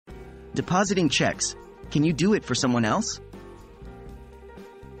Depositing checks. Can you do it for someone else?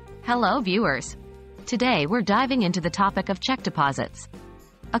 Hello viewers. Today we're diving into the topic of check deposits.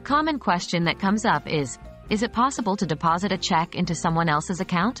 A common question that comes up is it possible to deposit a check into someone else's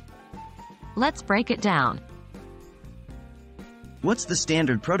account? Let's break it down. What's the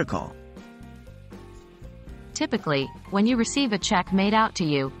standard protocol? Typically, when you receive a check made out to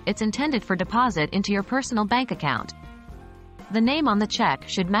you, it's intended for deposit into your personal bank account. The name on the check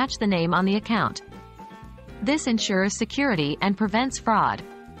should match the name on the account. This ensures security and prevents fraud.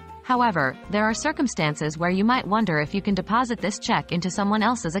 However, there are circumstances where you might wonder if you can deposit this check into someone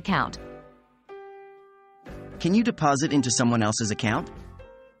else's account. Can you deposit into someone else's account?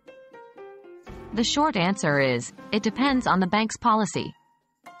 The short answer is, it depends on the bank's policy.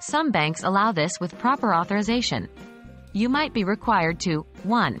 Some banks allow this with proper authorization. You might be required to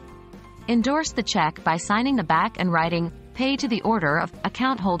 1. Endorse the check by signing the back and writing, "Pay to the order" of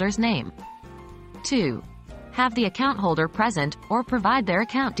account holder's name. 2. Have the account holder present or provide their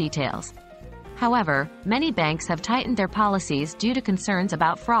account details. However, many banks have tightened their policies due to concerns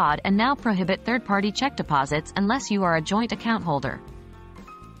about fraud and now prohibit third-party check deposits unless you are a joint account holder.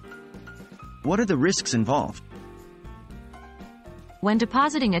 What are the risks involved? When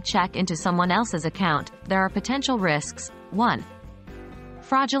depositing a check into someone else's account, there are potential risks. 1.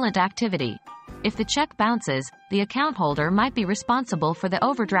 Fraudulent activity. If the check bounces, the account holder might be responsible for the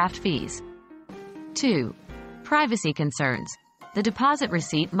overdraft fees. 2. Privacy concerns. The deposit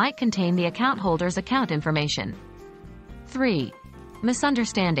receipt might contain the account holder's account information. 3.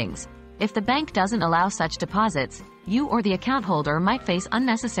 Misunderstandings. If the bank doesn't allow such deposits, you or the account holder might face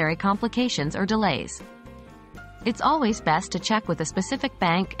unnecessary complications or delays. It's always best to check with a specific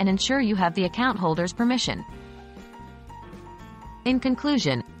bank and ensure you have the account holder's permission. In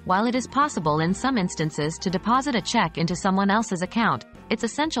conclusion, while it is possible in some instances to deposit a check into someone else's account, it's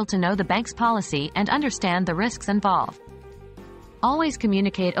essential to know the bank's policy and understand the risks involved. Always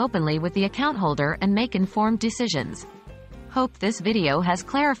communicate openly with the account holder and make informed decisions. Hope this video has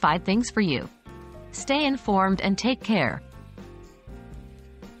clarified things for you. Stay informed and take care.